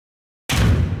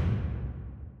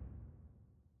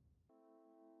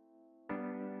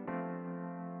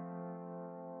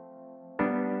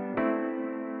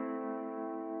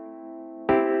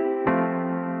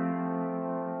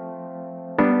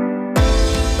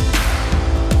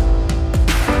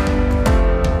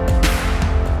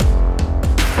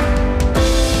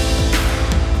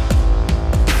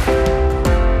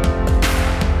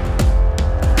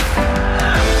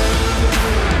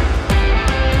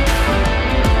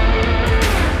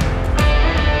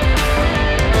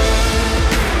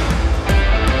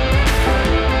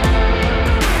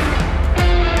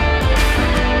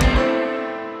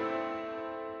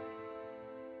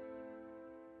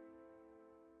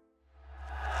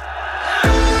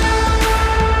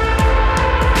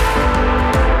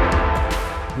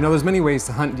You know, there's many ways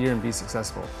to hunt deer and be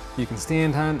successful. You can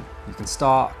stand hunt, you can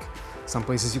stalk, some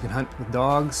places you can hunt with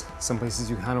dogs, some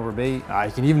places you can hunt over bait.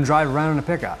 You can even drive around in a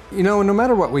pickup. You know, no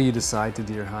matter what way you decide to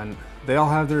deer hunt, they all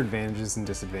have their advantages and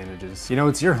disadvantages. You know,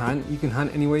 it's your hunt, you can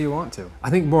hunt any way you want to. I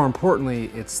think more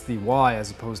importantly, it's the why as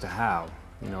opposed to how.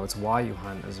 You know, it's why you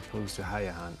hunt as opposed to how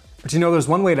you hunt. But you know, there's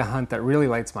one way to hunt that really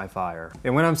lights my fire.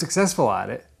 And when I'm successful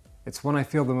at it, it's when I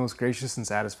feel the most gracious and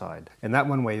satisfied. And that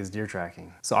one way is deer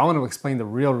tracking. So I want to explain the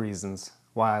real reasons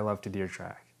why I love to deer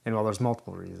track. And well, there's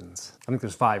multiple reasons. I think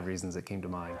there's 5 reasons that came to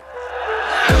mind.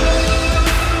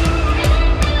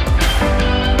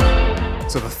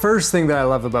 So the first thing that I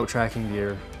love about tracking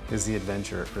deer is the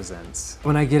adventure it presents.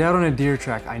 When I get out on a deer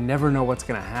track, I never know what's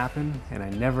gonna happen, and I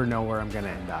never know where I'm gonna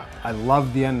end up. I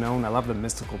love the unknown, I love the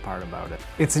mystical part about it.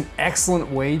 It's an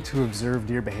excellent way to observe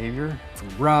deer behavior, from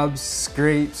rubs,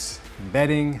 scrapes,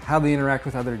 bedding, how they interact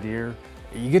with other deer.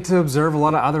 You get to observe a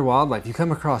lot of other wildlife. You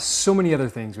come across so many other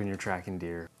things when you're tracking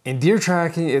deer. In deer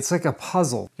tracking, it's like a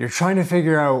puzzle. You're trying to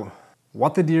figure out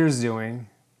what the deer is doing.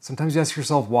 Sometimes you ask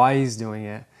yourself why he's doing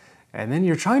it. And then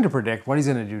you're trying to predict what he's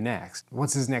gonna do next.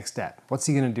 What's his next step? What's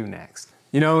he gonna do next?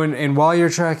 You know, and while you're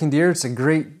tracking deer, it's a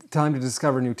great time to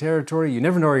discover new territory. You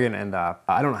never know where you're gonna end up.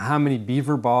 I don't know how many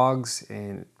beaver bogs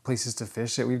and places to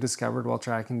fish that we've discovered while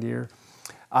tracking deer.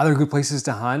 Other good places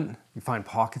to hunt. You find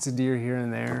pockets of deer here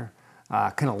and there.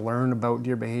 Kind of learn about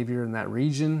deer behavior in that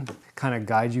region. Kind of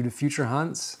guide you to future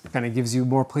hunts. Kind of gives you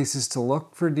more places to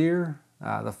look for deer.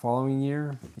 The following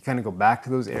year, you kind of go back to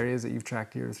those areas that you've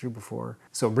tracked deer through before.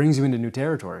 So it brings you into new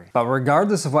territory. But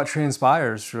regardless of what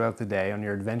transpires throughout the day on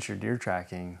your adventure deer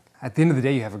tracking, at the end of the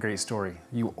day, you have a great story.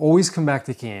 You always come back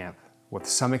to camp with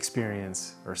some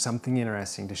experience or something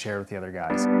interesting to share with the other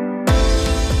guys.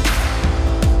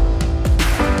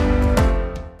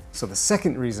 So the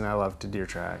second reason I love to deer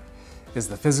track is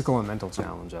the physical and mental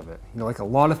challenge of it. You know, like a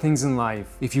lot of things in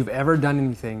life, if you've ever done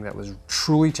anything that was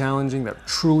truly challenging, that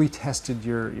truly tested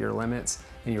your limits,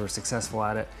 and you were successful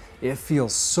at it, it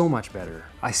feels so much better.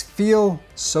 I feel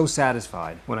so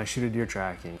satisfied when I shoot a deer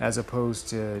tracking, as opposed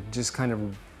to just kind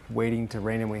of waiting to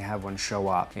randomly have one show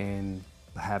up and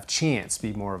have chance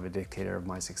be more of a dictator of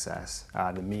my success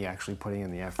than me actually putting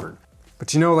in the effort.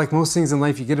 But you know, like most things in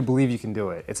life, you get to believe you can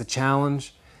do it. It's a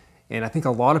challenge, and I think a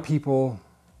lot of people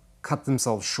cut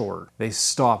themselves short. They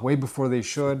stop way before they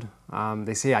should.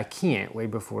 They say, I can't, way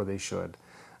before they should.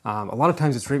 A lot of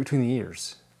times it's right between the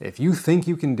ears. If you think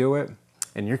you can do it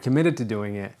and you're committed to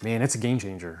doing it, man, it's a game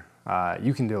changer.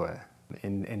 You can do it.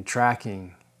 In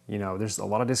tracking, you know, there's a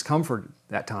lot of discomfort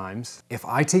at times. If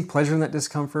I take pleasure in that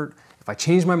discomfort, if I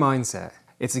change my mindset,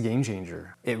 it's a game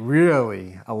changer. It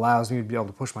really allows me to be able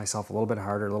to push myself a little bit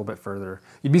harder, a little bit further.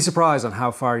 You'd be surprised on how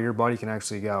far your body can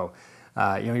actually go.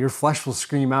 You know, your flesh will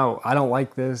scream out, I don't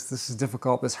like this, this is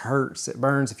difficult, this hurts, it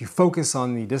burns. If you focus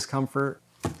on the discomfort,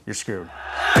 you're screwed.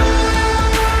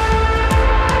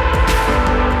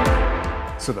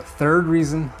 So the third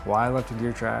reason why I love to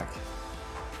deer track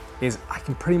is I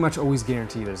can pretty much always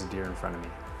guarantee there's a deer in front of me.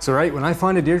 So right, when I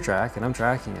find a deer track and I'm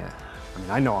tracking it, I mean,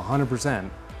 I know 100%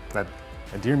 that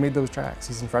a deer made those tracks,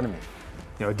 he's in front of me.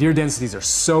 You know, deer densities are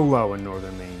so low in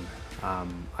northern Maine.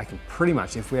 I can pretty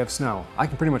much, if we have snow, I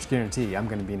can pretty much guarantee I'm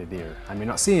gonna be in a deer. I may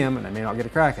not see him and I may not get a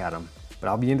crack at him, but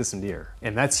I'll be into some deer.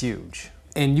 And that's huge.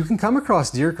 And you can come across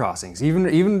deer crossings, even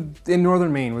in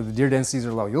northern Maine where the deer densities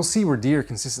are low, you'll see where deer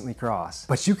consistently cross.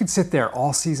 But you could sit there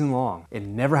all season long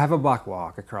and never have a buck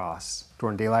walk across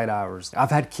during daylight hours.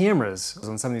 I've had cameras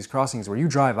on some of these crossings where you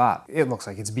drive up, it looks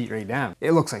like it's beat right down.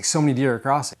 It looks like so many deer are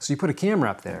crossing. So you put a camera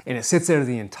up there and it sits there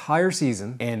the entire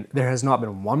season and there has not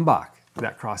been one buck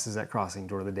that crosses that crossing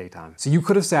during the daytime. So you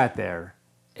could have sat there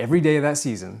every day of that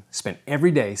season, spent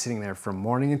every day sitting there from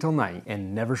morning until night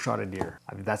and never shot a deer.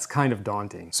 I mean, that's kind of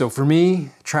daunting. So for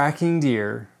me, tracking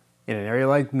deer in an area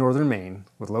like northern Maine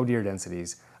with low deer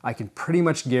densities, I can pretty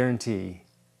much guarantee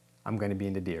I'm gonna be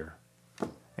into deer.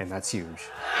 And that's huge.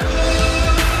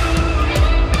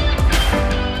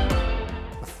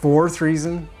 The fourth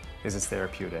reason is it's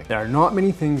therapeutic. There are not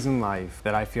many things in life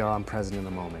that I feel I'm present in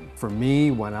the moment. For me,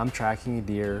 when I'm tracking a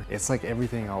deer, it's like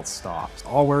everything else stops.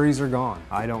 All worries are gone.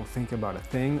 I don't think about a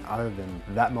thing other than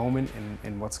that moment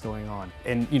and what's going on.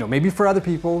 And you know, maybe for other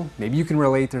people, maybe you can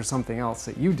relate there's something else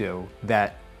that you do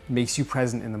that makes you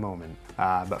present in the moment.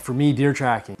 But for me, deer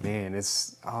tracking, man,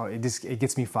 it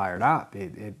gets me fired up.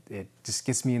 It just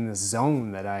gets me in this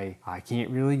zone that I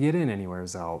can't really get in anywhere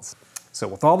else. So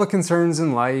with all the concerns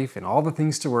in life and all the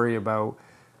things to worry about,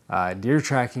 deer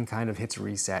tracking kind of hits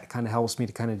reset, kind of helps me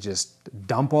to kind of just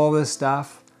dump all this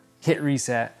stuff, hit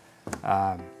reset,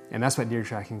 and that's what deer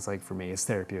tracking is like for me. It's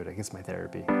therapeutic, it's my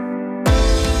therapy.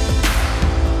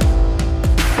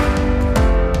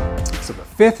 So the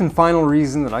fifth and final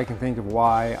reason that I can think of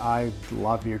why I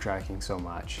love deer tracking so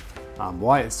much,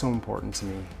 why it's so important to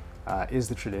me, is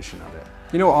the tradition of it.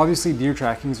 You know, obviously deer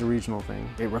tracking is a regional thing.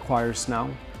 It requires snow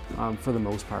for the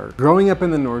most part. Growing up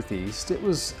in the Northeast, it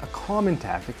was a common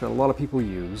tactic that a lot of people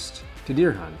used to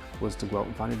deer hunt, was to go out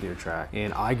and find a deer track.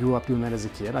 And I grew up doing that as a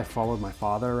kid. I followed my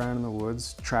father around in the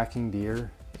woods, tracking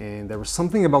deer. And there was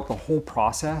something about the whole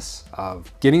process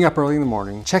of getting up early in the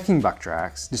morning, checking buck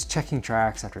tracks, just checking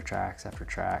tracks after tracks after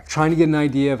tracks, trying to get an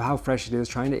idea of how fresh it is,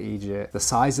 trying to age it, the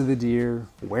size of the deer,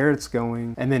 where it's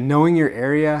going, and then knowing your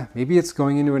area. Maybe it's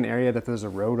going into an area that there's a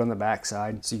road on the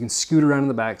backside, so you can scoot around on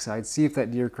the backside, see if that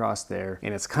deer crossed there.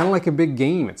 And it's kind of like a big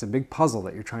game. It's a big puzzle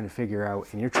that you're trying to figure out,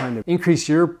 and you're trying to increase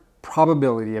your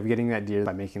probability of getting that deer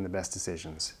by making the best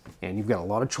decisions. And you've got a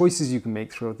lot of choices you can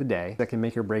make throughout the day that can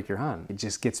make or break your hunt. It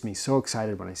just gets me so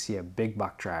excited when I see a big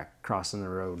buck track crossing the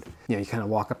road. You know, you kind of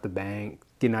walk up the bank,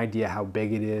 get an idea how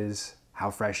big it is,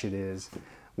 how fresh it is,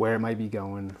 where it might be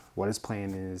going, what its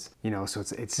plan is. You know, so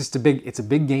it's just a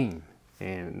big game.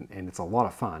 And it's a lot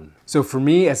of fun. So for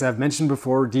me, as I've mentioned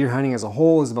before, deer hunting as a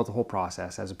whole is about the whole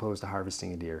process as opposed to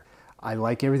harvesting a deer. I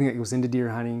like everything that goes into deer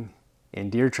hunting. In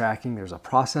deer tracking, there's a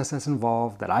process that's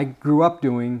involved that I grew up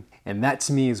doing, and that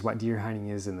to me is what deer hunting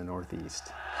is in the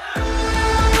Northeast.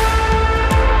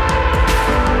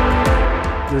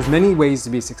 There's many ways to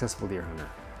be a successful deer hunter,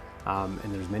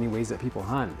 and there's many ways that people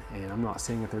hunt, and I'm not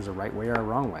saying that there's a right way or a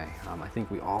wrong way. I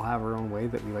think we all have our own way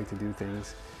that we like to do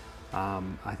things.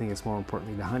 I think it's more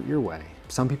importantly to hunt your way.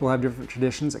 Some people have different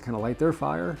traditions that kind of light their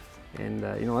fire, and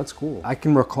you know, that's cool. I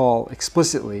can recall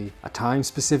explicitly a time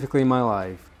specifically in my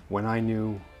life when I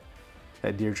knew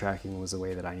that deer tracking was the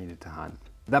way that I needed to hunt.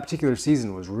 That particular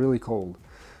season was really cold.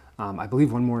 I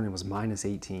believe one morning it was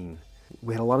 -18.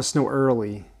 We had a lot of snow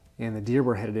early and the deer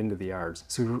were headed into the yards.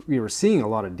 So we were seeing a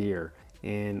lot of deer.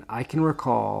 And I can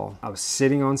recall I was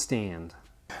sitting on stand,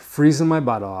 freezing my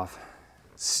butt off,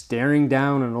 staring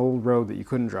down an old road that you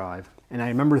couldn't drive. And I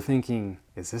remember thinking,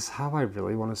 is this how I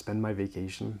really want to spend my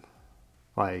vacation?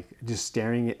 Like, just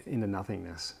staring into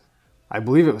nothingness. I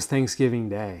believe it was Thanksgiving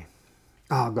Day.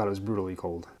 Oh God, it was brutally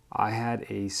cold. I had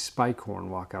a spike horn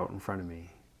walk out in front of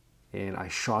me and I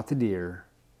shot the deer.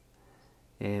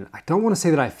 And I don't want to say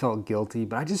that I felt guilty,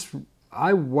 but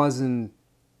I wasn't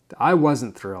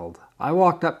thrilled. I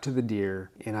walked up to the deer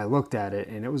and I looked at it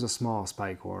and it was a small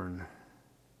spike horn.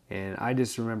 And I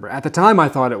just remember, at the time I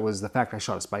thought it was the fact I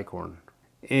shot a spike horn.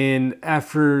 And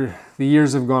after the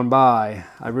years have gone by,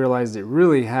 I realized it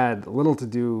really had little to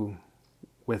do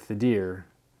with the deer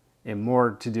and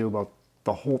more to do about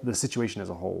the situation as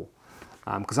a whole.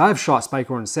 Because I've shot spike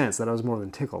horns since that I was more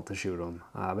than tickled to shoot them,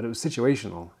 but it was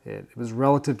situational. It was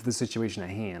relative to the situation at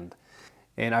hand.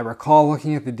 And I recall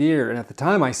looking at the deer, and at the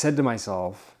time I said to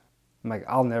myself, I'm like,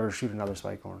 I'll never shoot another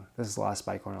spike horn. This is the last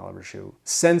spike horn I'll ever shoot.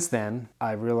 Since then,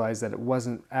 I realized that it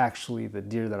wasn't actually the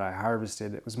deer that I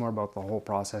harvested. It was more about the whole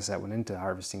process that went into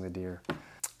harvesting the deer.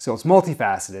 So it's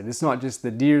multifaceted. It's not just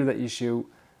the deer that you shoot,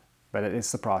 but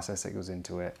it's the process that goes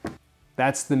into it.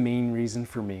 That's the main reason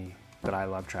for me that I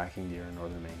love tracking deer in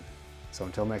northern Maine. So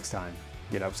until next time,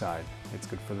 get outside. It's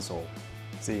good for the soul.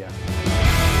 See ya.